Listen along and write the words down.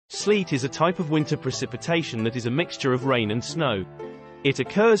Sleet is a type of winter precipitation that is a mixture of rain and snow. It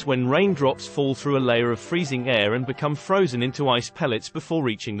occurs when raindrops fall through a layer of freezing air and become frozen into ice pellets before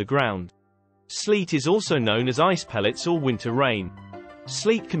reaching the ground. Sleet is also known as ice pellets or winter rain.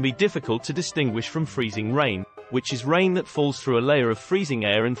 Sleet can be difficult to distinguish from freezing rain, which is rain that falls through a layer of freezing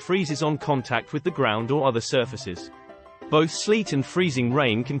air and freezes on contact with the ground or other surfaces. Both sleet and freezing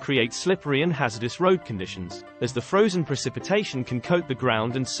rain can create slippery and hazardous road conditions, as the frozen precipitation can coat the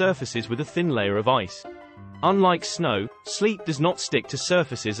ground and surfaces with a thin layer of ice. Unlike snow, sleet does not stick to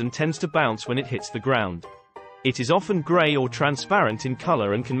surfaces and tends to bounce when it hits the ground. It is often gray or transparent in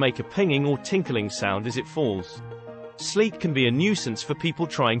color and can make a pinging or tinkling sound as it falls. Sleet can be a nuisance for people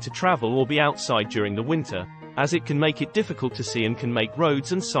trying to travel or be outside during the winter, as it can make it difficult to see and can make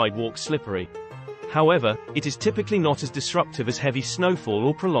roads and sidewalks slippery. However, it is typically not as disruptive as heavy snowfall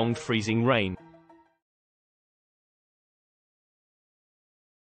or prolonged freezing rain.